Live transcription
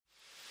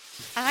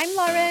I'm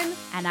Lauren.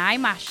 And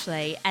I'm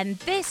Ashley. And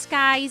this,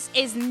 guys,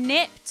 is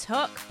Nip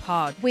Tuck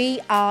Pod. We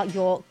are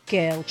your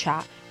girl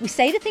chat. We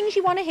say the things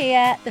you want to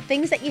hear, the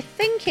things that you're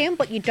thinking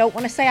but you don't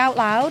want to say out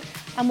loud.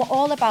 And we're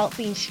all about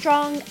being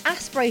strong,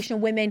 aspirational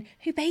women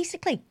who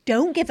basically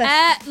don't give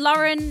a...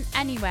 Lauren,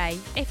 anyway,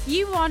 if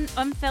you want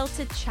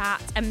unfiltered chat,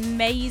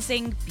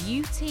 amazing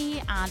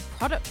beauty and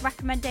product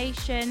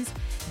recommendations,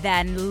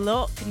 then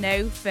look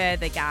no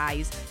further,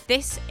 guys.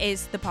 This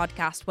is the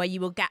podcast where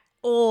you will get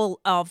all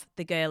of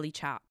the girly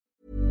chat.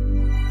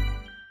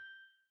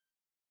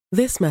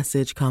 This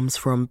message comes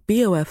from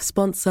BOF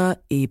sponsor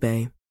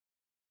eBay.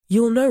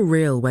 You'll know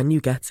real when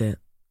you get it.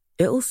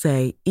 It'll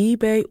say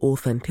eBay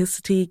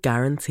Authenticity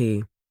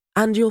Guarantee.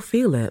 And you'll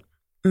feel it.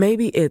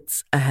 Maybe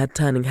it's a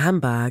head-turning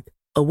handbag,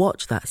 a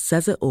watch that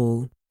says it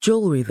all,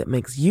 jewelry that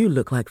makes you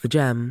look like the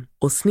gem,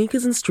 or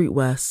sneakers and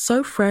streetwear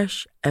so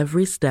fresh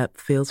every step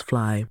feels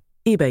fly.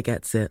 eBay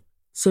gets it.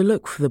 So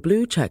look for the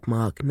blue check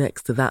mark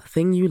next to that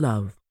thing you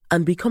love.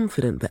 And be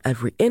confident that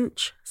every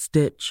inch,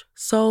 stitch,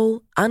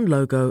 sole, and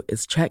logo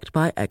is checked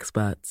by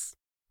experts.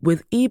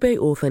 With eBay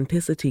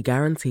Authenticity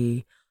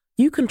Guarantee,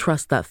 you can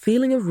trust that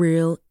feeling of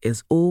real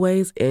is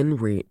always in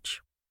reach.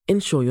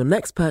 Ensure your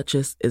next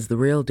purchase is the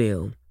real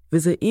deal.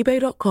 Visit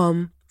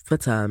ebay.com for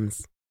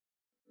terms.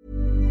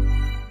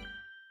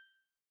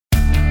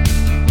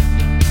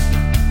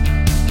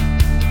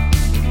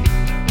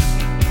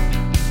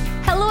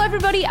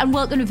 Everybody, and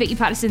welcome to Vicky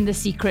Patterson, The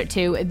Secret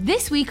To.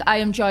 This week I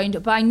am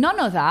joined by none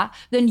other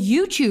than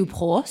YouTube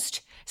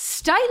host,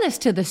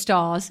 Stylist to the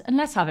stars, and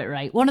let's have it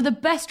right, one of the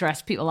best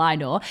dressed people I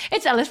know.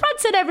 It's Ellis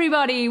Ranson,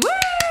 everybody. Woo!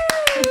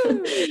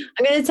 I'm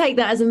going to take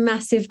that as a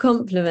massive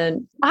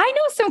compliment. I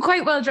know some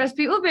quite well-dressed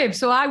people, babe,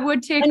 so I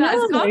would take that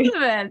as a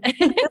compliment.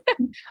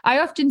 I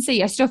often see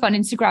your stuff on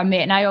Instagram,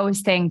 mate, and I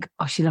always think,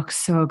 oh, she looks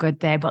so good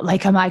there, but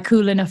like, am I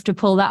cool enough to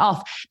pull that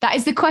off? That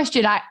is the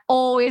question I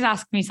always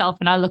ask myself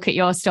when I look at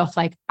your stuff,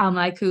 like, am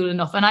I cool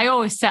enough? And I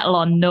always settle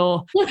on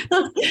no.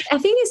 I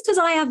think it's because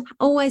I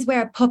always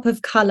wear a pop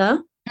of colour.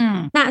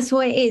 That's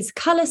what it is.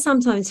 Colour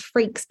sometimes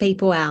freaks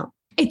people out.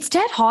 It's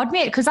dead hard,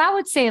 mate, because I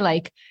would say,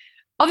 like,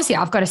 obviously,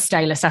 I've got a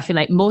stylist. I feel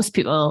like most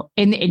people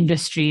in the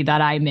industry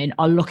that I'm in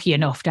are lucky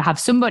enough to have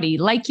somebody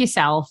like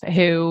yourself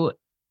who,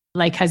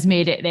 like, has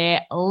made it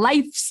their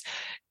life's,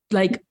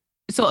 like,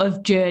 sort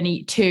of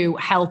journey to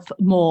help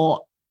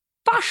more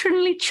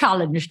fashionably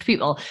challenged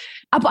people.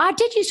 But I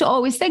did used to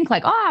always think,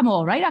 like, oh, I'm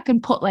all right. I can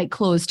put, like,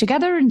 clothes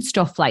together and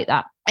stuff like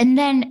that. And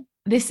then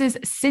this is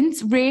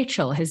since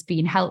Rachel has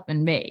been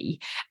helping me,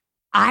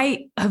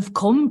 I have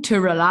come to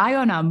rely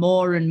on her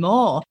more and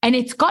more. And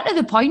it's got to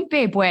the point,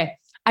 babe, where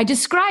I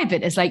describe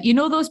it as like, you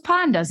know, those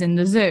pandas in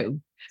the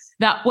zoo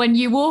that when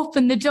you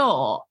open the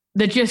door,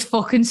 they just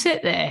fucking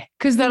sit there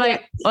because they're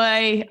like,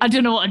 I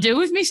don't know what to do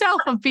with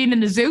myself. I've been in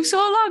the zoo so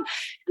long.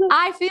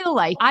 I feel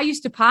like I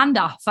used to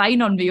panda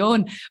fine on my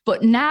own.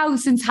 But now,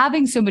 since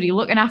having somebody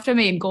looking after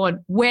me and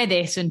going, wear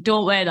this and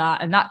don't wear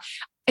that and that,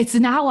 it's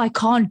now I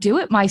can't do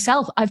it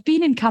myself. I've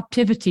been in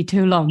captivity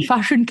too long,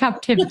 fashion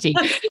captivity.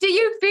 Do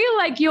you feel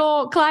like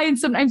your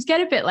clients sometimes get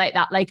a bit like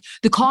that? Like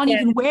they can't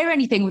even wear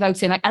anything without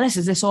saying, like, Ellis,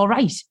 is this all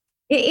right?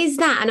 It is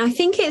that. And I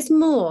think it's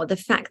more the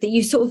fact that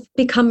you sort of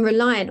become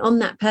reliant on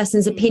that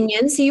person's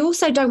opinion. So you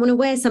also don't want to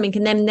wear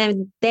something and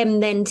them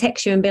then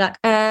text you and be like,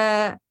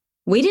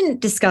 we didn't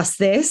discuss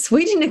this.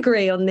 We didn't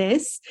agree on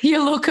this.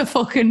 You look a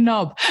fucking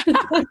knob.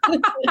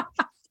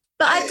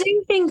 But I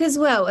do think as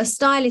well, a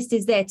stylist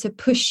is there to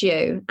push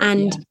you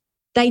and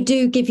they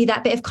do give you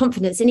that bit of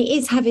confidence. And it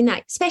is having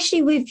that,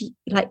 especially with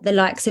like the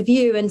likes of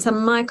you and some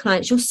of my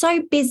clients, you're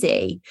so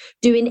busy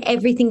doing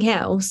everything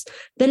else.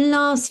 The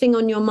last thing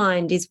on your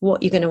mind is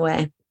what you're going to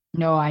wear.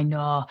 No, I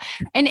know.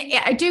 And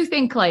I do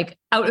think, like,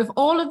 out of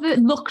all of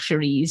the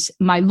luxuries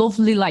my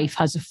lovely life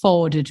has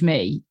afforded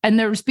me, and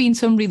there's been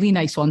some really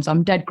nice ones,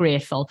 I'm dead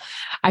grateful.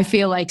 I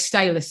feel like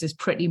Stylist is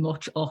pretty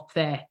much up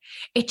there.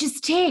 It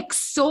just takes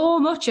so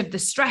much of the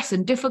stress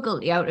and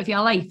difficulty out of your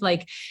life.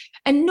 Like,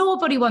 and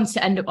nobody wants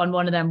to end up on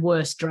one of them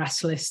worst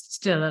dress lists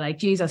still. Like,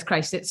 Jesus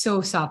Christ, it's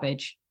so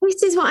savage.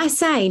 This is what I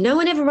say. No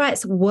one ever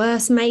writes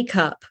worst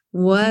makeup,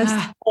 worst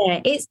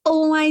hair. It's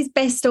always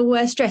best or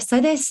worst dress. So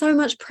there's so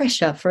much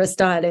pressure for a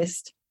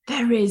stylist.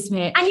 There is,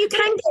 mate. And you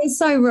can get it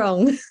so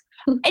wrong.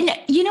 And,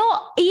 you know,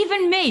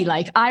 even me,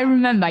 like, I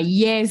remember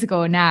years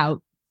ago now,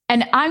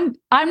 and I'm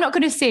not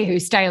going to say who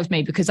styled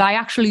me because I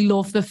actually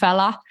love the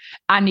fella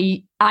and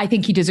I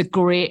think he does a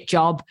great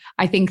job.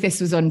 I think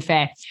this was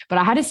unfair. But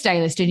I had a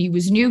stylist and he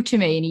was new to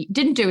me and he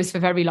didn't do this for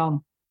very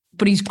long.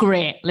 But he's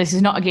great. This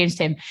is not against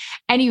him.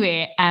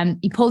 Anyway,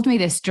 he pulled me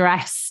this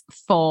dress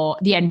for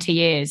the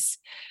NTAs.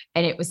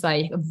 And it was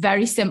like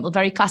very simple,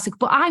 very classic.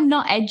 But I'm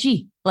not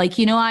edgy. Like,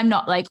 you know, I'm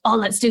not like, oh,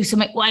 let's do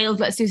something wild.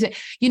 Let's do something,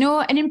 you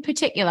know. And in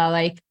particular,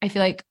 like, I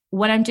feel like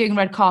when I'm doing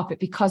red carpet,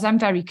 because I'm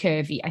very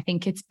curvy, I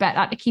think it's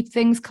better to keep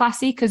things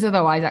classy because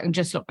otherwise I can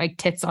just look like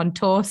tits on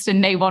toast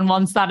and no one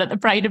wants that at the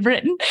Pride of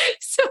Britain.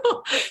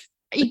 So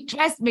he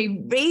dressed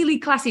me really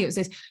classy. It was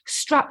this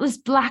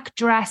strapless black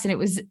dress and it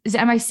was,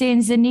 am I saying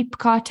Zenip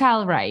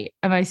Cartel right?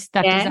 Am I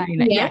that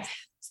designer? Yes.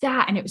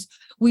 that? And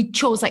we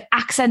chose like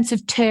accents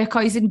of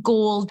turquoise and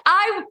gold.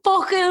 I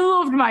fucking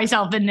loved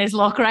myself in this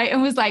look, right?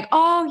 And was like,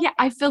 oh yeah,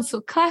 I feel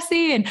so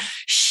classy and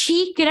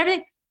chic and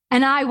everything.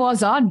 And I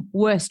was on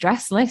worst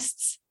dress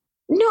lists.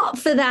 Not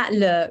for that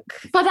look.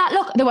 For that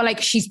look, they were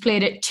like, she's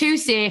played it too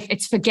safe.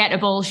 It's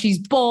forgettable. She's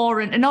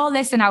boring and all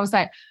this. And I was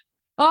like,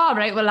 all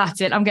right, well,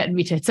 that's it. I'm getting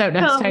me tits out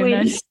next time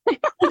then.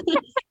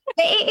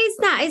 But it is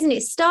that, isn't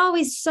it? Style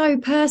is so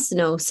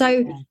personal.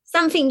 So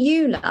something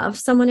you love,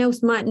 someone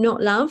else might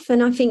not love.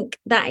 And I think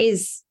that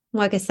is,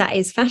 well, I guess that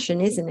is fashion,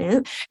 isn't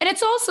it? And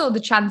it's also the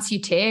chance you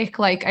take.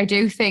 Like, I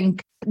do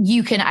think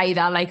you can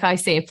either, like I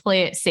say,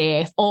 play it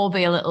safe or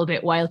be a little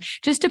bit wild.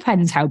 Just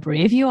depends how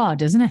brave you are,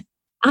 doesn't it?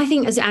 I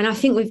think, and I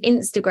think with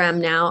Instagram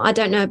now, I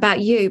don't know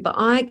about you, but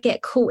I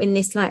get caught in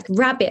this like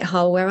rabbit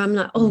hole where I'm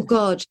like, oh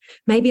God,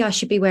 maybe I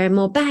should be wearing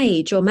more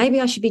beige, or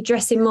maybe I should be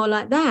dressing more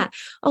like that.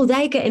 Oh,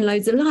 they're getting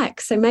loads of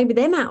likes, so maybe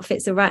them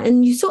outfits are right.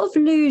 And you sort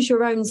of lose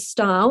your own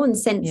style and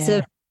sense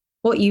of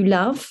what you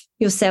love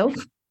yourself.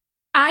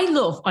 I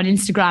love on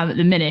Instagram at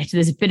the minute,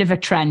 there's a bit of a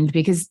trend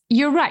because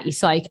you're right.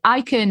 It's like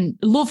I can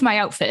love my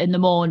outfit in the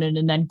morning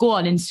and then go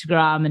on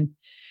Instagram and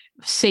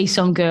see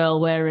some girl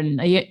wearing,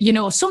 you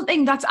know,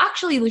 something that's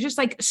actually just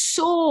like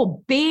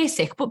so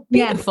basic, but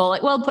beautiful,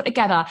 like well put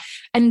together.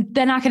 And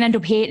then I can end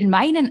up hating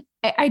mine. And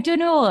I don't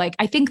know, like,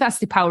 I think that's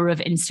the power of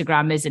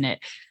Instagram, isn't it?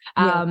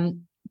 Yeah.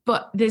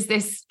 But there's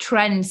this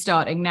trend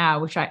starting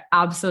now, which I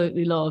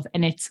absolutely love.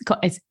 And it's,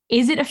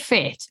 is it a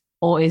fit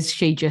or is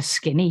she just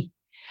skinny?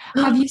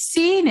 Have you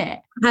seen it?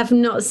 I have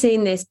not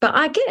seen this, but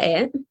I get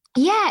it.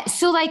 Yeah.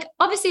 So like,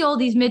 obviously all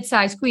these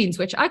mid-sized queens,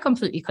 which I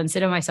completely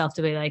consider myself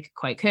to be like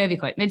quite curvy,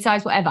 quite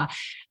mid-sized, whatever.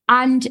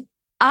 And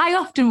I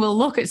often will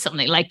look at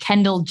something like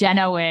Kendall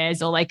Jenner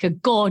wears or like a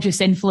gorgeous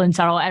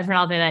influencer or whatever. And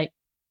I'll be like,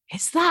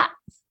 is that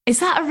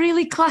a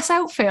really class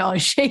outfit? Or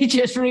is she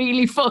just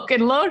really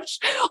fucking lush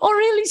or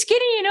really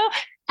skinny, you know?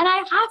 And I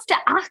have to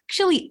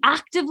actually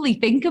actively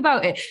think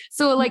about it.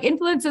 So like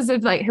influencers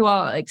of like who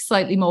are like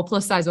slightly more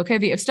plus size or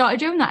curvy have started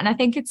doing that. And I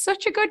think it's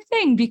such a good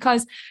thing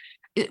because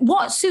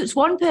what suits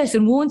one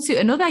person won't suit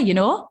another, you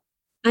know?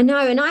 I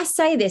know. And I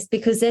say this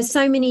because there's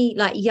so many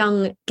like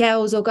young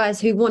girls or guys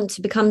who want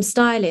to become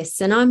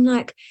stylists. And I'm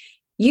like,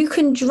 you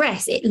can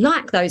dress it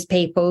like those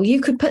people.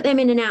 You could put them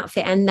in an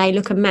outfit and they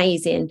look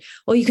amazing.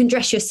 Or you can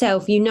dress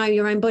yourself, you know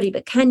your own body,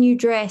 but can you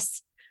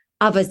dress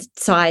other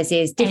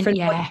sizes, different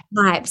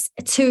types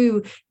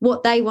to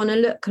what they want to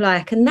look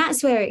like? And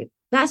that's where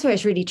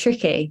it's really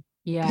tricky.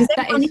 Yeah. Because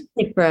everyone is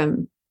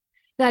different.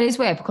 That is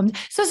where it becomes.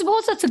 So I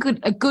suppose that's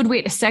a good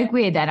way to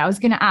segue then. I was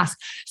going to ask,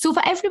 so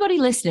for everybody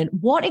listening,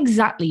 what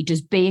exactly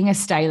does being a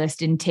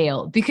stylist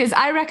entail? Because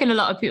I reckon a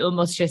lot of people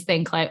must just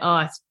think like, oh,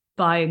 it's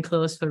buying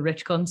clothes for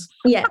rich cunts.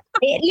 Yeah,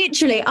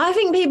 literally. I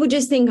think people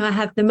just think I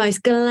have the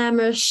most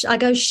glamorous, I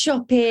go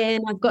shopping,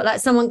 I've got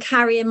like someone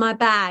carrying my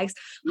bags.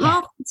 Yeah.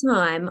 Half the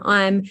time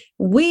I'm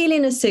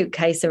wheeling a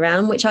suitcase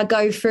around, which I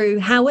go through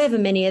however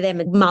many of them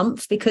a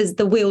month because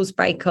the wheels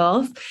break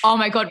off. Oh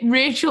my God,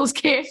 Rachel's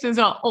cases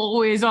are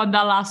always on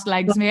their last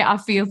legs, mate. I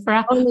feel for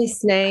her.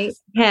 Honestly,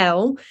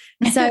 hell.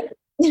 So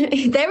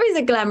there is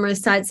a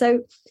glamorous side.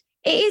 So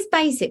it is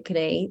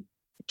basically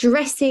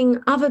dressing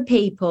other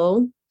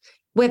people,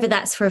 whether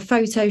that's for a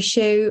photo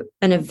shoot,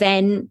 an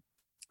event,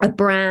 a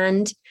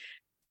brand,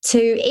 to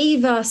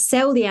either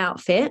sell the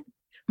outfit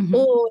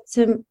or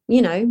to,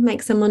 you know,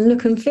 make someone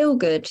look and feel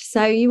good.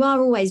 So you are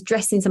always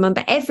dressing someone,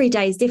 but every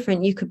day is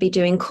different. You could be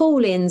doing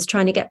call-ins,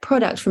 trying to get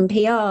product from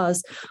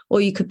PRs,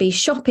 or you could be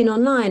shopping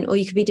online, or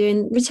you could be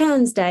doing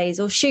returns days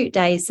or shoot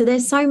days. So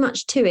there's so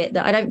much to it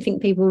that I don't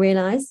think people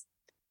realise.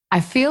 I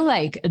feel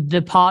like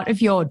the part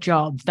of your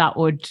job that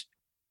would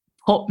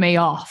put me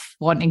off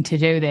wanting to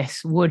do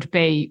this would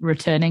be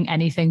returning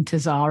anything to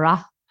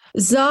Zara.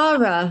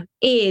 Zara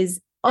is,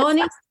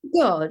 honest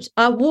to God,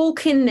 I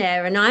walk in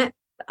there and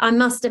I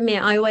must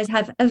admit, I always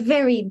have a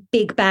very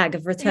big bag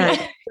of returns.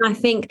 I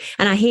think,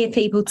 and I hear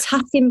people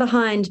tucking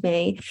behind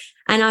me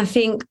and I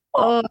think,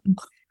 oh,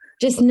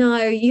 just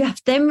know you have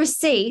them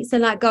receipts are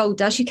like gold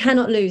dust. You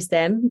cannot lose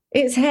them.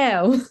 It's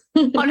hell.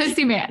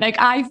 Honestly, mate, like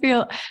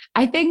so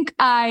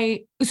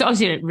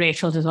obviously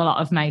Rachel does a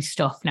lot of my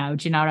stuff now.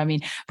 Do you know what I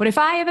mean? But if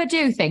I ever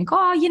do think,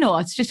 oh, you know,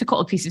 it's just a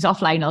couple of pieces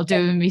offline, I'll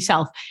do them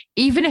myself.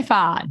 Even if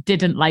I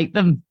didn't like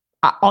them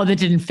or they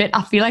didn't fit,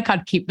 I feel like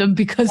I'd keep them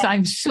because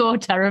I'm so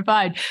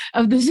terrified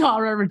of the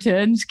Zara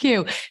returns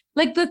queue.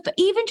 Like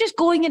even just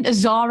going into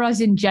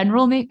Zara's in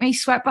general make me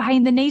sweat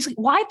behind the knees. Like,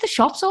 why have the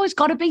shops always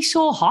got to be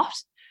so hot?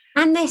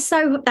 And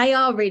they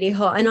are really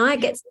hot. And I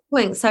get to the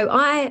point. So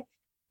I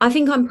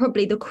think I'm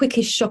probably the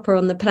quickest shopper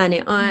on the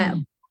planet. I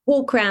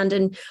walk around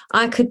and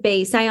I could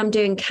be, say I'm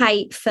doing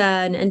Kate,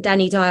 Fern and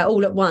Danny Dyer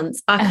all at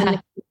once. I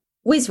can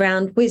whiz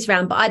round,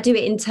 but I do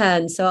it in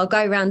turns. So I'll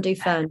go round, do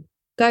Fern,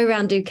 go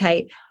around do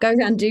Kate, go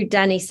around do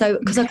Danny. So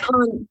because I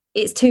can't,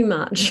 it's too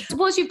much. I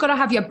suppose you've got to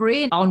have your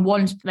brain on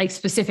one like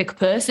specific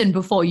person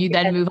before you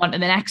then move on to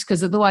the next,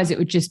 because otherwise it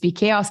would just be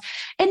chaos.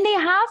 And they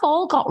have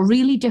all got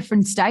really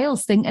different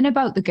styles thinking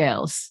about the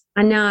girls.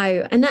 I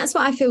know. And that's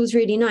what I feel is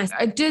really nice.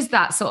 Does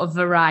that sort of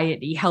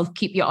variety help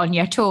keep you on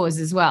your toes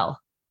as well?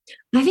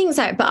 I think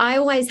so. But I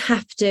always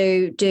have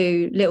to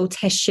do little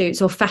test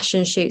shoots or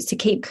fashion shoots to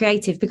keep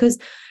creative, because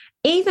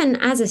even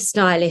as a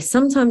stylist,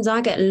 sometimes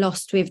I get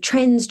lost with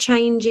trends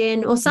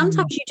changing, or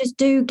sometimes you just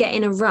do get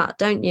in a rut,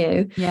 don't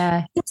you?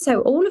 Yeah.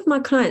 So all of my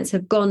clients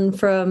have gone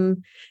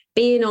from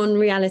being on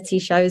reality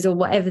shows or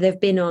whatever they've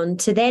been on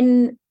to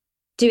then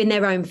doing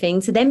their own thing,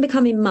 to then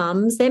becoming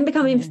mums, then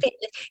becoming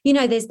fitness. You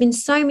know, there's been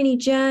so many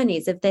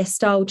journeys of their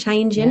style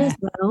changing as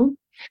well.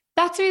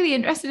 That's really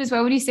interesting as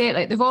well when you say it.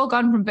 Like, they've all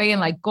gone from being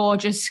like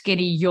gorgeous,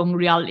 skinny, young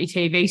reality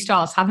TV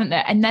stars, haven't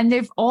they? And then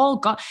they've all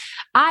got,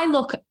 I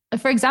look,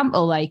 for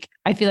example, like,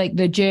 I feel like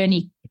the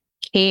journey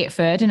Kate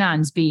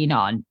Ferdinand's been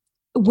on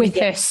with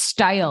her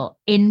style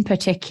in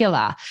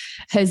particular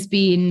has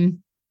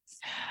been,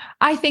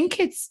 I think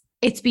it's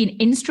been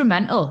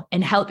instrumental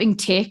in helping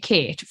take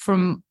Kate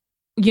from,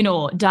 you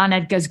know, Dan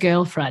Edgar's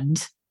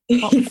girlfriend.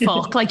 Oh,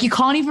 fuck. Like, you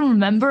can't even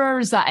remember her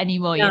as that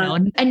anymore, you know?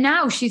 And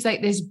now she's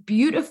like this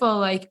beautiful,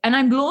 like, and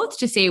I'm loath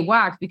to say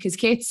wag because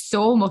Kate's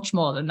so much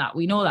more than that.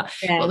 We know that.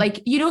 Yeah. But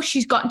like, you know,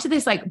 she's gotten to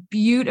this like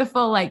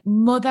beautiful, like,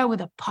 mother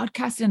with a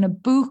podcast and a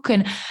book,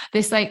 and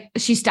this, like,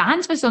 she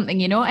stands for something,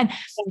 you know? And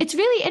it's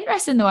really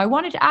interesting though. I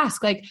wanted to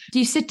ask, like, do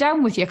you sit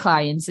down with your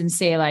clients and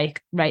say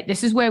like, right,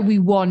 this is where we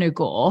want to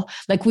go.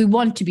 Like, we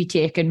want to be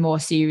taken more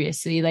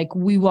seriously. Like,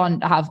 we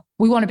want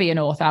to be an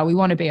author, we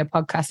want to be a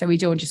podcaster, we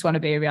don't just want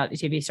to be a reality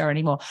TV star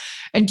anymore.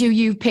 And do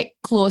you pick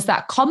clothes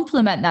that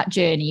complement that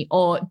journey,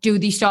 or do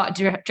they start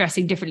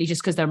dressing differently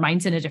just because their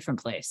mind's in a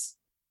different place?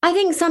 I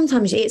think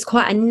sometimes it's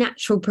quite a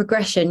natural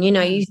progression. You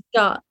know, you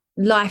start,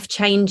 life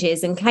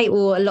changes, and Kate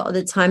will, a lot of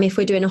the time, if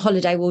we're doing a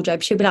holiday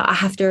wardrobe, she'll be like, I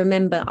have to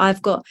remember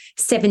I've got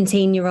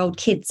 17-year-old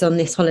kids on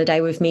this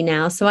holiday with me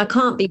now, so I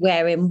can't be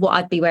wearing what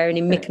I'd be wearing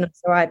in Mykonos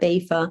or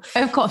Ibiza.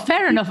 Of course,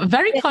 fair enough.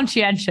 Very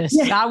conscientious.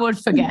 I would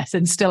forget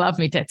and still have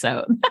me tits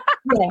out.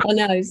 Yeah, I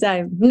know.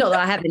 So not that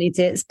I have any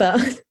tits, but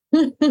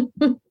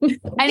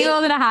any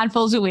more than a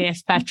handful's a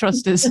waste, pet,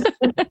 trust us.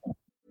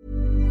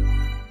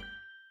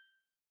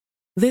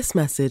 This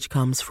message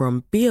comes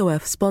from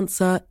BOF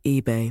sponsor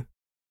eBay.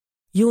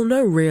 You'll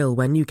know real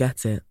when you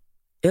get it.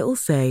 It'll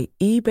say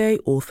eBay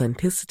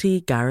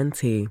Authenticity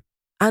Guarantee.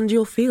 And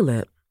you'll feel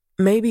it.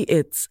 Maybe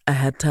it's a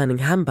head-turning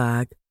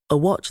handbag, a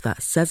watch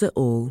that says it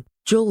all,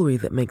 jewelry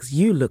that makes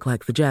you look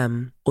like the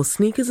gem, or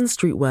sneakers and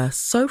streetwear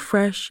so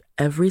fresh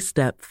every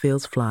step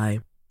feels fly.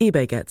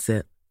 eBay gets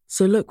it.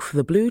 So look for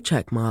the blue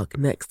check mark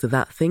next to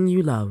that thing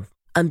you love,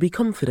 and be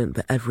confident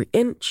that every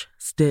inch,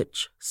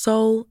 stitch,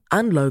 sole,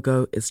 and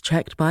logo is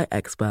checked by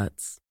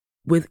experts.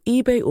 With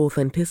eBay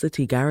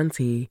Authenticity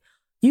Guarantee,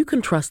 you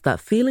can trust that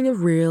feeling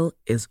of real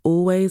is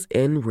always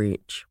in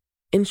reach.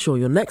 Ensure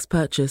your next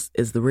purchase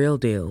is the real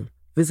deal.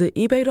 Visit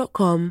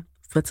eBay.com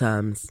for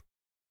terms.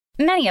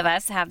 Many of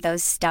us have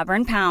those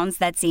stubborn pounds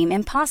that seem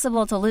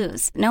impossible to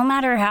lose, no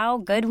matter how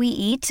good we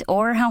eat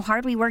or how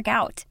hard we work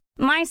out.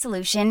 My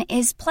solution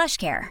is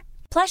PlushCare.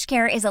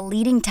 PlushCare is a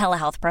leading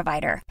telehealth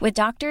provider with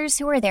doctors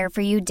who are there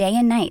for you day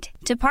and night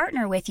to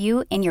partner with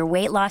you in your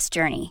weight loss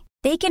journey.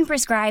 They can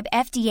prescribe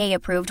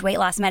FDA-approved weight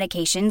loss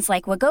medications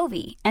like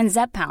Wegovy and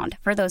Zepbound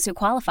for those who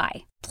qualify.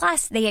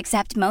 Plus, they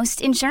accept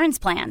most insurance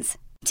plans.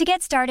 To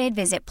get started,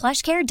 visit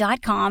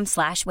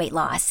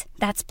plushcare.com/weightloss.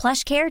 That's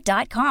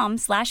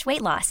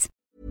plushcare.com/weightloss.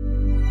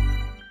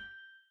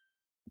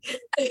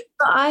 But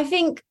I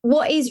think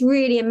what is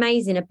really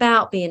amazing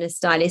about being a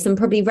stylist, and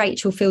probably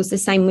Rachel feels the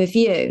same with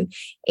you,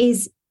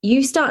 is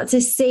you start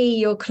to see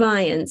your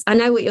clients. I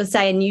know what you're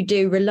saying, you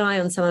do rely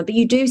on someone, but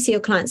you do see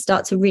your clients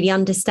start to really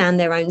understand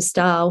their own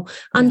style,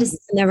 understand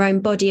their own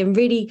body, and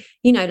really,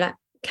 you know, like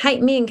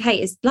me and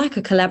Kate is like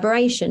a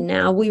collaboration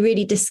now. We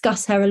really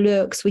discuss her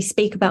looks. We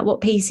speak about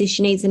what pieces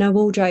she needs in her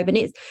wardrobe, and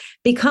it's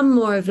become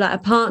more of like a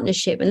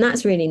partnership, and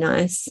that's really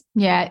nice.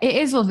 Yeah, it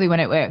is lovely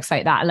when it works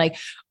like that. Like,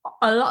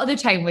 a lot of the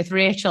time with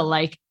Rachel,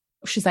 like,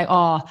 she's like,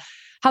 oh,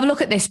 have a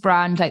look at this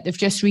brand. Like, they've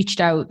just reached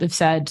out. They've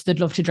said they'd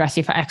love to dress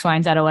you for X, Y,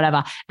 and Z or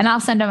whatever. And I'll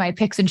send her my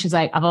pics, and she's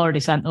like, I've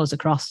already sent those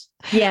across.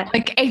 Yeah.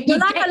 Like, you're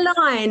like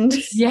aligned.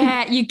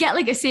 Yeah. You get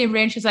like a same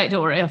range. She's like,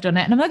 don't worry, I've done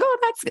it. And I'm like, oh,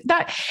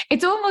 that.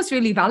 It's almost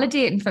really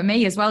validating for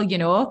me as well, you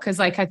know, because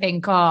like, I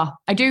think, I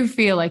do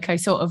feel like I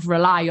sort of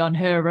rely on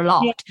her a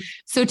lot. Yeah.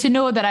 So to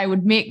know that I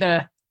would make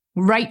the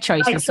right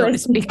choices, so to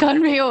speak,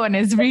 on my own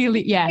is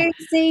really, yeah. You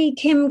see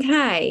Kim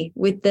K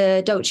with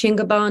the Dolce &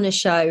 Gabbana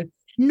show.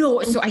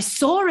 No, so I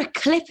saw a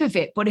clip of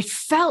it, but it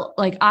felt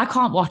like I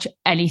can't watch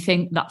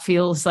anything that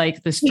feels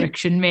like this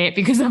friction, mate,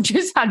 because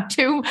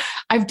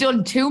I've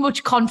done too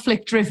much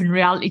conflict-driven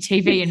reality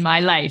TV in my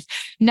life.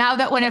 Now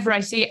that whenever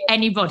I see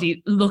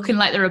anybody looking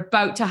like they're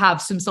about to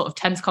have some sort of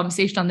tense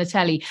conversation on the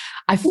telly,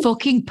 I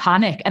fucking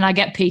panic and I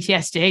get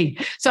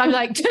PTSD. So I'm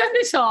like, turn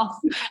this off.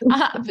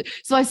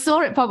 So I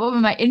saw it pop up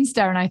on my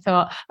Insta and I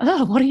thought,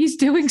 oh, what are you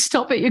doing?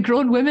 Stop it, you're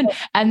grown women.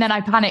 And then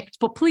I panicked,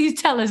 but please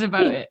tell us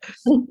about it.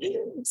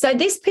 So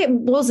this bit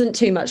wasn't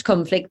too much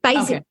conflict.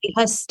 Basically,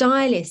 her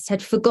stylist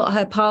had forgot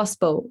her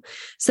passport.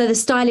 So the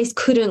stylist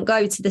couldn't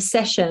go to the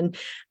session.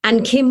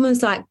 And Kim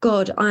was like,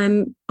 God,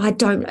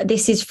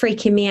 this is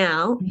freaking me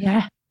out.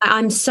 Yeah.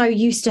 I'm so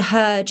used to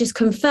her just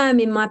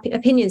confirming my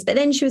opinions. But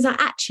then she was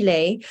like,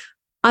 actually,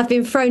 I've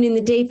been thrown in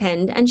the deep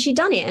end, and she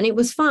done it and it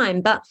was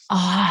fine. But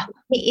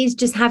it is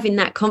just having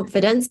that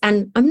confidence.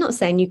 And I'm not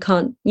saying you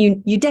can't,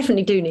 you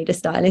definitely do need a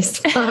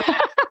stylist.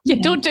 You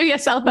don't do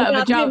yourself out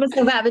of a job.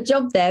 Myself out of a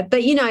job there.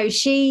 But, you know,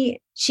 she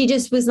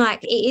just was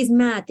like, it is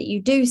mad that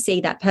you do see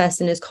that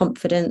person as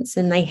confidence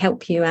and they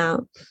help you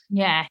out.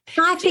 Yeah.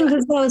 I think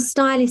as well, a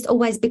stylist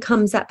always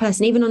becomes that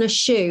person, even on a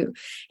shoot.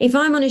 If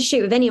I'm on a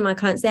shoot with any of my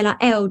clients, they're like,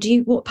 Elle,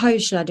 what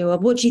pose should I do? Or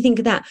what do you think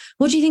of that?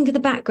 What do you think of the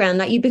background?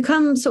 Like, you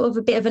become sort of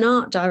a bit of an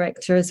art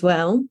director as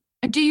well.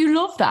 Do you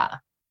love that?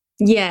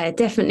 Yeah,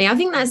 definitely. I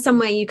think that's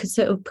somewhere you could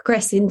sort of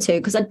progress into,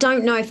 because I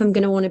don't know if I'm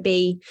going to want to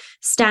be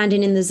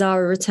standing in the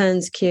Zara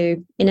returns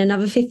queue in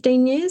another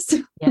 15 years.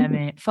 Yeah,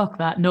 mate. Fuck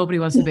that. Nobody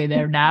wants to be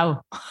there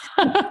now.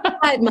 I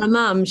had my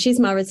mum. She's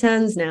my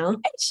returns now.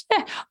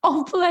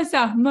 Oh, bless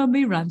her.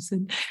 Mummy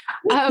Ranson.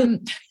 Do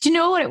you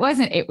know what it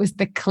wasn't? It was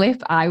the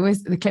clip I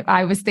was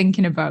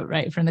thinking about,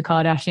 right, from the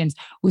Kardashians,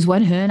 was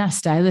when her and her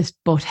stylist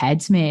butt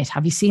heads, mate.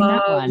 Have you seen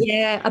that one?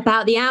 Yeah,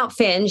 about the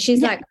outfit. And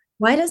she's like,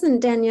 why doesn't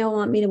Danielle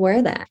want me to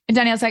wear that? And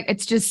Danielle's like,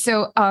 it's just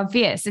so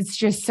obvious. It's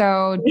just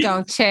so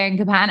Dolce &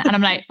 Gabbana. And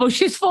I'm like, well,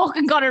 she's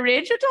fucking got a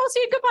range of Dolce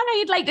 & Gabbana.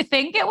 You'd like to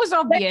think it was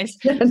obvious.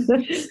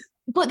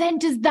 But then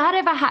does that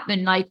ever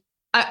happen? Like,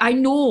 I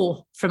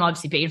know from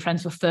obviously being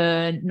friends with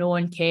Fern,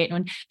 knowing Kate,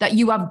 that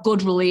you have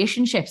good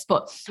relationships.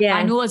 But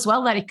I know as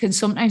well that it can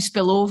sometimes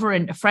spill over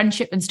into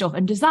friendship and stuff.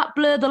 And does that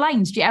blur the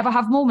lines? Do you ever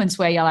have moments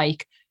where you're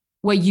like,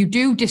 where you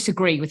do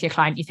disagree with your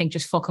client, you think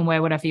just fucking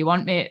wear whatever you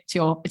want, mate.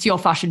 It's your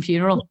fashion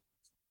funeral.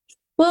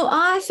 Well,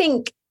 I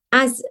think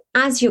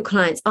as your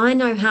clients, I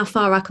know how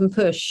far I can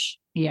push,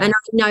 and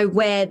I know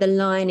where the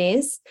line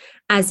is,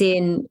 as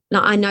in,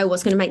 like, I know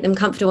what's going to make them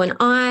comfortable. And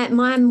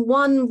my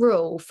one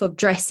rule for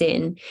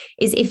dressing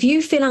is, if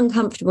you feel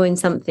uncomfortable in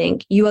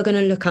something, you are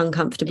going to look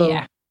uncomfortable.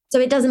 Yeah. So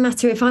it doesn't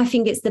matter if I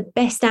think it's the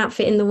best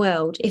outfit in the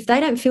world. If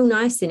they don't feel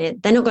nice in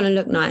it, they're not going to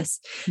look nice.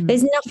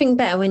 There's nothing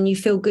better when you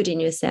feel good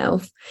in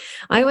yourself.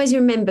 I always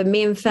remember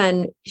me and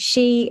Fern,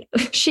 she'd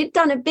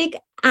done a big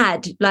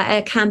ad, like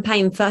a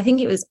campaign for, I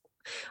think it was,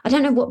 I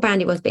don't know what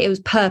brand it was, but it was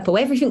purple.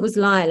 Everything was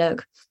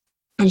lilac.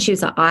 And she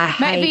was like, might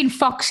have been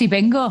Foxy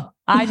Bingo.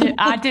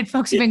 I did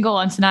Foxy Bingo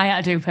once and I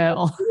had to do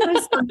purple. It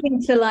was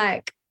something to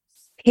like,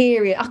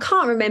 period. I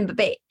can't remember,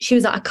 but she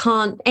was like, I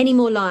can't any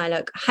more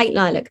lilac. I hate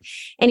lilac.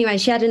 Anyway,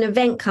 she had an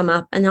event come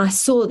up and I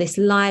saw this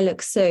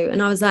lilac suit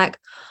and I was like,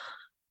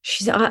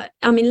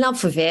 I'm in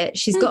love with it.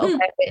 She's got to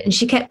wear it. And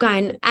she kept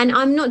going. And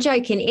I'm not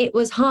joking. It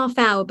was half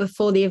hour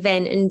before the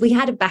event and we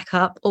had a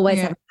backup, always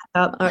have a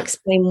backup. I'll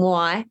explain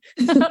why.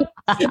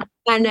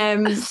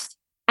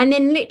 And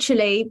then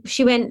literally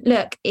she went,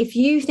 look, if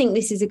you think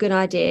this is a good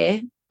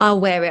idea, I'll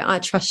wear it. I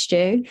trust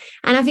you.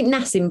 And I think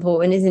that's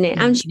important, isn't it?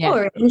 And she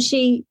wore it and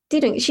she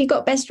didn't. She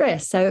got best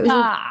dressed. So it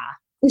was...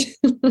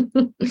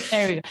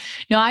 There we go.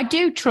 No, I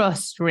do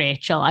trust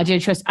Rachel. I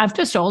do trust. I've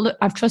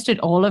trusted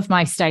all of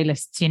my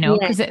stylists, you know,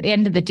 because at the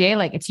end of the day,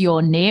 like, it's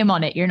your name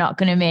on it. You're not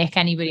going to make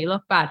anybody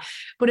look bad.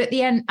 But at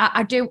the end,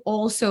 I do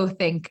also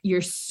think you're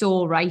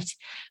so right.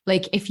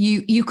 Like, if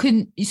you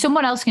can,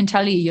 someone else can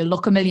tell you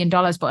look $1 million,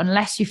 but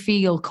unless you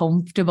feel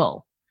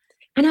comfortable.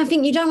 And I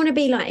think you don't want to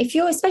be like,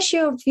 especially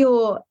if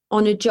you're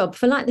on a job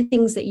for like the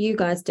things that you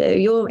guys do,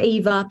 you're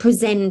either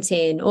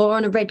presenting or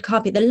on a red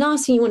carpet. The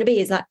last thing you want to be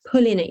is like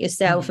pulling at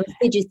yourself and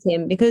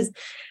fidgeting, because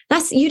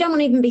you don't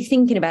want to even be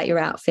thinking about your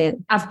outfit.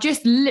 I've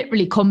just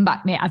literally come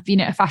back, mate. I've been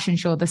at a fashion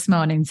show this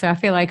morning, so I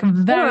feel like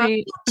I'm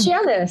very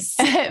jealous.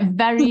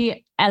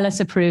 Very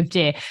Ellis approved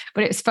day,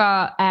 but it's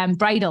for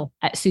bridal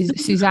at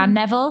Suzanne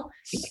Neville.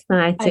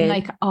 Exciting. And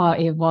like, oh,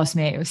 it was,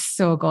 mate. It was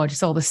so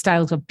gorgeous. All the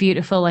styles were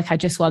beautiful. Like, I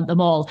just want them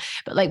all.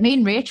 But like, me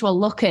and Rachel were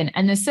looking,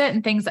 and there's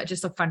certain things that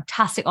just look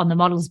fantastic on the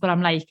models, but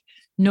I'm like,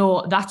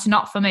 no, that's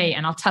not for me.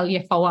 And I'll tell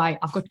you for why.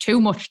 I've got too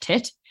much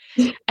tit.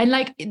 And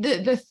like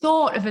the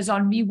thought of us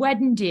on me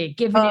wedding day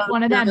giving it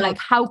one of them, like,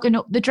 howking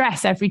up the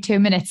dress every 2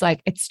 minutes,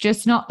 like, it's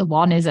just not the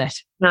one, is it?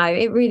 No,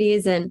 it really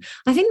isn't.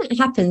 I think that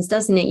happens,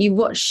 doesn't it? You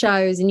watch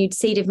shows and you'd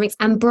see different mix.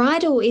 And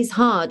bridal is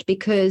hard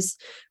because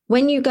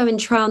when you go and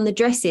try on the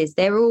dresses,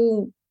 they're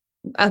all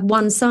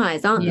one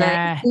size, aren't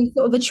they? You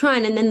sort of are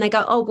trying, and then they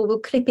go, oh, well, we'll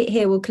clip it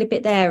here, we'll clip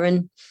it there,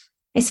 and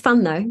It's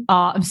fun though.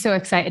 Oh, I'm so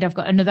excited. I've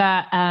got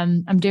another,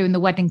 I'm doing the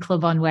wedding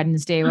club on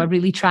Wednesday. We're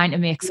really trying to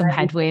make some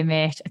headway,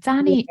 mate. It's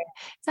only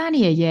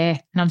a year.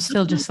 And I'm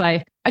still just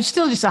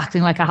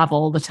acting like I have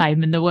all the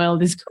time in the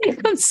world is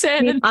quite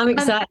concerning. I'm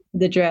excited for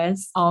the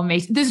dress. Oh,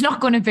 mate, there's not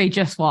going to be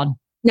just one.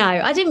 No,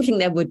 I didn't think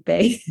there would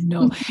be.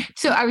 No.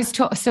 So I was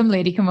some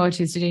lady come over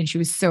to us today and she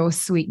was so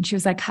sweet. And she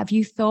was like, have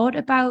you thought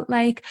about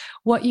like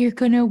what you're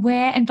going to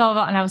wear and blah,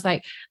 blah, blah. And I was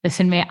like,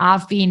 listen, mate,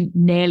 I've been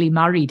nearly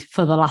married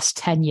for the last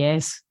 10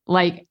 years.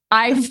 Like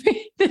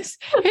this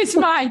is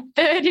my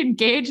third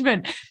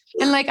engagement.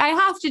 And like, I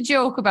have to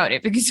joke about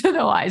it because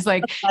otherwise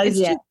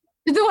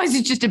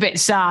it's just a bit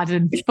sad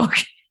and fuck.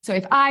 So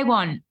if I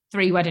want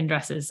 3 wedding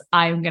dresses,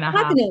 I'm going to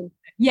have them.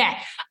 Yeah,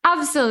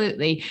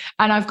 absolutely.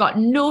 And I've got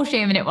no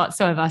shame in it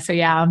whatsoever. So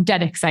yeah, I'm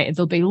dead excited.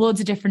 There'll be loads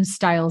of different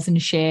styles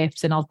and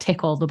shapes and I'll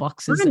tick all the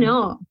boxes. Why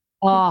not?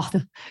 Oh,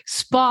 the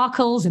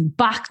sparkles and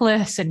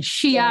backless and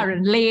sheer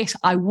and lace.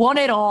 I want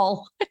it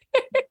all.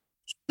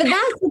 But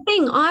that's the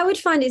thing. I would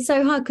find it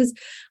so hard because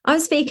I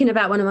was speaking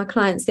about one of my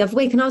clients the other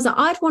week and I was like,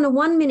 I'd want to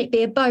 1 minute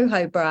be a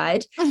boho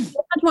bride.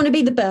 I'd want to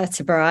be the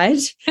Berta bride.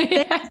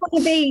 I'd want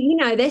to be,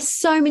 there's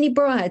so many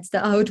brides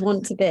that I would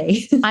want to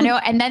be. I know.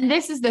 And then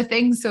this is the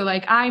thing. So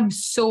like, I'm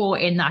so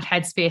in that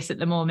headspace at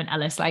the moment,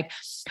 Ellis, like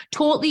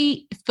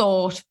totally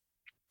thought,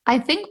 I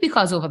think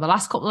because over the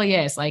last couple of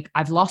years, like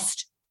I've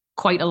lost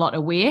quite a lot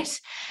of weight.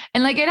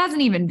 And like, it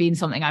hasn't even been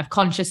something I've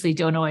consciously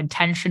done or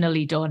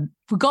intentionally done.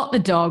 We got the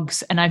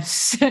dogs and I've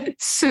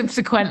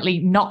subsequently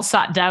not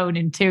sat down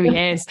in 2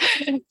 years.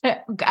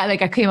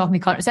 Like I came off my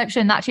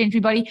contraception, that changed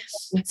my body.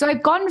 So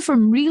I've gone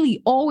from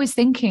really always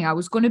thinking I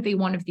was going to be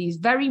one of these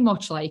very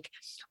much like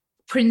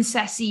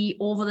princessy,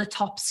 over the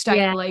top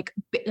style, like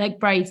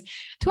brides,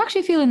 to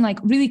actually feeling like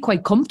really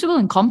quite comfortable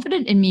and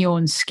confident in my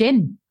own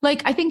skin.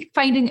 Like I think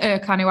finding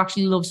Erkan who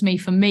actually loves me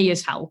for me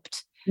has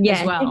helped.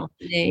 As well.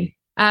 Definitely.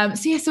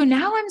 So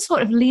now I'm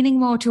sort of leaning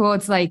more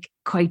towards like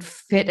quite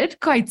fitted,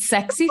 quite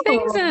sexy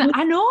things. And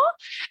I know.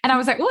 And I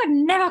was like, I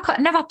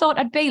never thought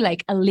I'd be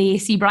like a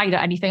lacy bride or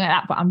anything like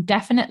that, but I'm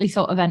definitely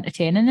sort of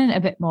entertaining it a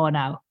bit more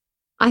now.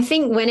 I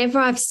think whenever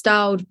I've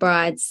styled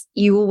brides,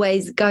 you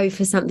always go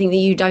for something that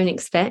you don't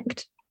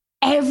expect.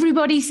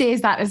 Everybody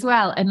says that as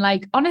well. And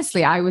like,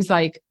 honestly, I was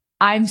like,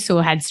 I'm so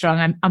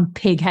headstrong. I'm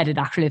pig-headed,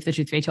 actually, if the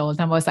truth be told.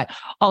 And I was like,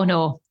 oh,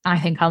 no, I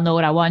think I'll know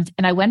what I want.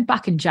 And I went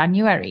back in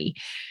January,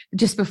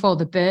 just before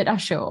the Berta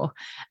show.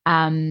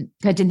 I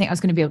didn't think I was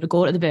going to be able to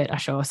go to the Berta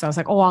show. So I was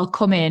like, I'll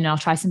come in and I'll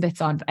try some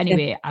bits on. But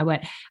anyway, I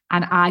went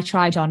and I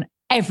tried on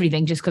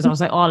everything just because I was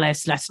like,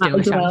 let's do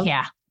it.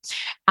 Yeah.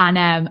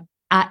 And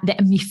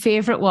my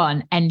favourite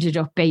one ended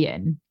up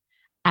being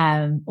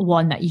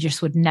one that you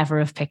just would never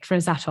have picked for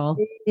us at all.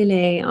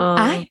 Really?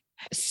 Oh.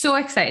 So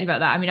excited about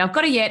that. I mean, I've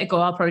got a year to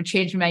go. I'll probably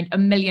change my mind a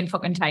million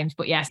fucking times,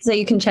 but yes. So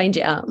you can change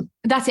it up.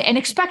 That's it. And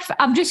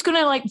I'm just going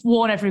to like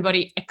warn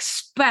everybody,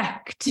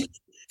 expect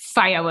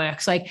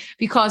fireworks, like,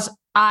 because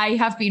I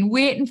have been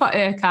waiting for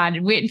Erkan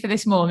and waiting for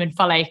this moment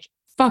for like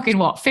fucking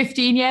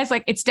 15 years?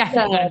 Like it's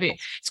definitely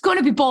going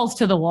to be balls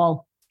to the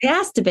wall. It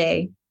has to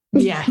be.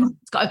 Yeah.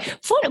 Go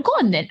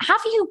on then.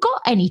 Have you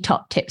got any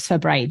top tips for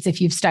brides if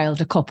you've styled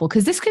a couple?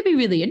 Because this could be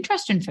really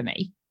interesting for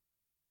me.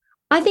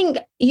 I think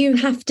you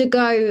have to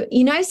go,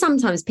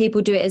 sometimes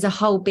people do it as a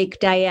whole big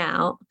day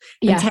out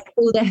and take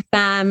all their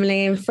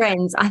family and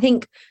friends. I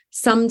think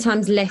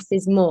sometimes less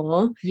is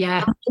more.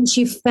 Yeah. Once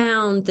you've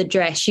found the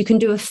dress, you can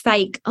do a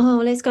fake,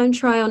 let's go and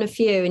try on a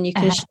few and you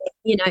can,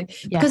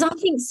 because I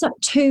think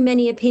too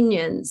many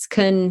opinions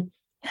can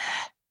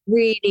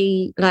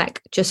really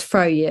like just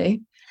throw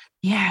you.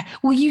 Yeah.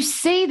 Well, you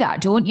say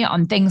that, don't you,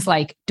 on things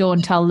like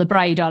don't tell the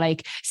bride or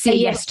like say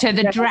yes to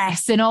the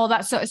dress and all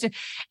that sort of stuff.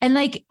 And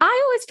like,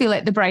 I always feel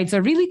like the brides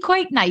are really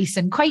quite nice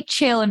and quite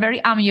chill and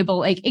very amiable,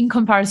 like in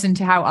comparison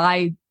to how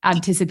I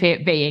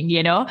anticipate being,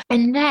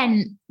 And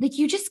then like,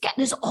 you just get,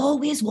 there's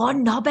always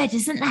one knobhead,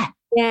 isn't there?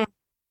 Yeah.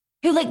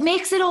 Who like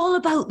makes it all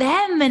about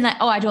them and like,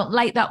 I don't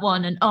like that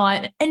one. And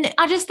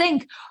I just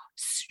think,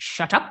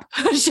 shut up.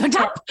 It's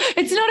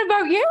not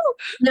about you.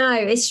 No,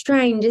 it's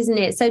strange, isn't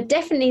it? So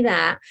definitely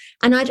that.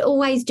 And I'd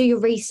always do your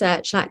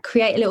research, like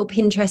create a little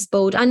Pinterest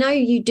board. I know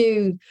you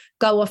do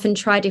go off and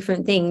try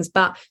different things,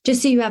 but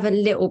just so you have a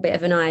little bit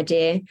of an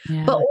idea.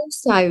 Yeah. But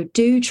also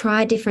do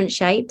try different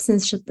shapes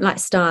and like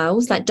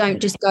styles. Like don't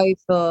just go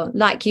for,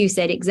 like you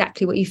said,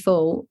 exactly what you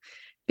thought,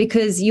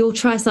 because you'll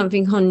try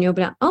something on and you'll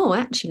be like,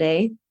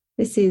 actually,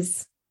 this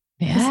is...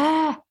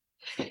 Yeah.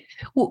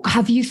 Well,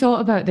 have you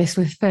thought about this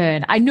with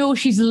Fern? I know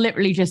she's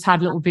literally just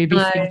had little baby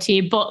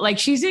feet, but like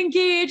she's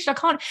engaged.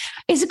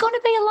 Is it going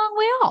to be a long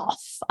way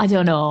off? I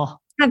don't know.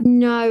 I have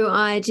no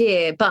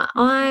idea, but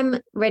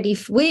I'm ready.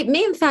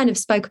 Me and Fern have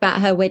spoke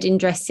about her wedding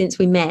dress since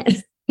we met.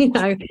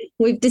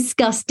 We've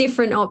discussed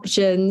different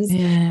options.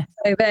 Yeah.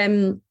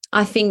 So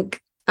I think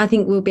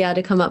we'll be able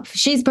to come up.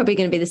 She's probably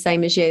going to be the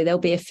same as you. There'll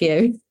be a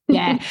few.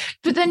 Yeah.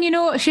 But then,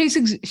 she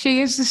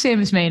is the same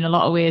as me in a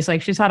lot of ways.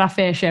 Like she's had her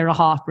fair share of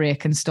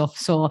heartbreak and stuff.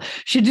 So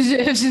she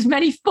deserves as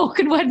many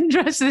fucking wedding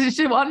dresses as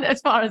she wants,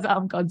 as far as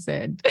I'm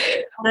concerned.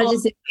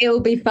 It'll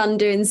be fun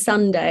doing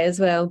Sunday as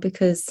well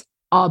because.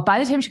 Oh, by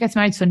the time she gets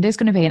married, Sunday's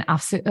going to be an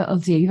absolute little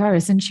diva,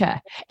 isn't she?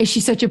 Is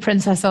she such a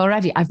princess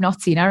already? I've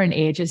not seen her in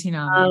ages, you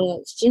know.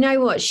 Oh, do you know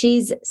what?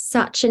 She's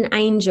such an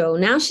angel.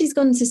 Now she's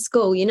gone to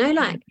school,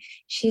 like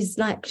she's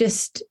like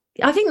just,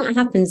 I think that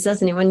happens,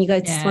 doesn't it? When you go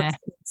to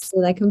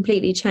school, they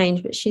completely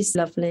change, but she's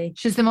lovely.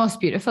 She's the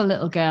most beautiful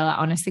little girl. I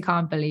honestly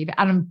can't believe it.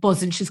 And I'm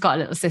buzzing she's got a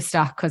little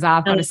sister because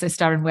I've got a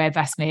sister and we're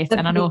best mates.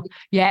 And I know,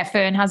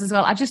 Fern has as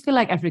well. I just feel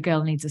like every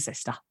girl needs a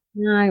sister.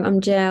 No, I'm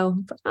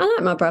gel. I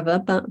like my brother,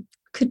 but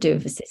could do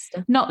with a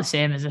sister. Not the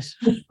same, is it?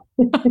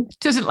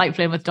 Doesn't like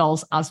playing with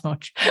dolls as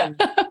much.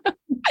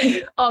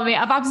 Oh, mate,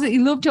 I've absolutely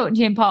loved talking to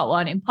you in part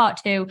 1. In part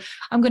 2,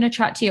 I'm going to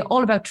chat to you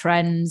all about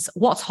trends,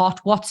 what's hot,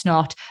 what's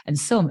not, and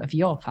some of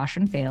your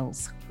fashion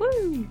fails.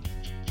 Woo!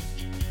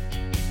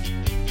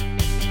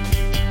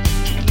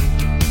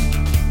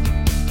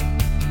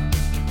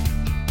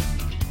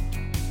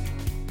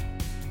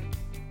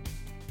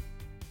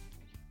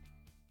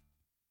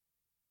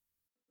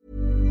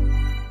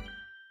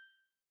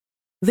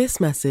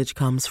 This message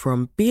comes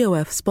from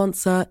BOF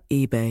sponsor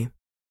eBay.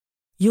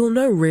 You'll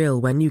know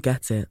real when you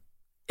get it.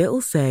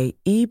 It'll say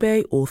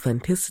eBay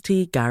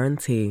Authenticity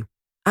Guarantee.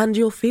 And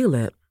you'll feel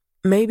it.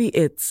 Maybe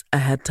it's a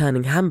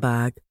head-turning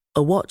handbag,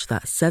 a watch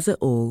that says it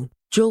all,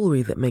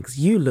 jewelry that makes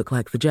you look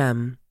like the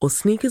gem, or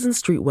sneakers and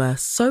streetwear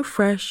so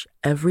fresh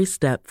every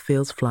step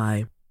feels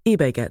fly.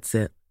 eBay gets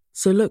it.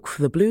 So look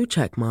for the blue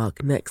check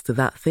mark next to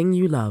that thing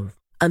you love.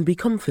 And be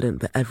confident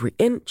that every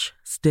inch,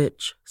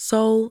 stitch,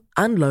 sole,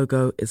 and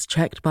logo is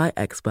checked by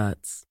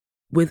experts.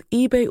 With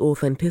eBay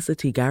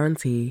Authenticity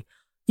Guarantee,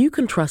 you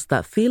can trust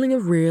that feeling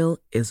of real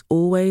is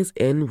always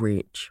in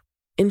reach.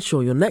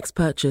 Ensure your next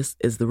purchase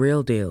is the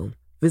real deal.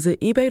 Visit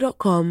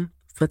ebay.com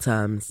for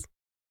terms.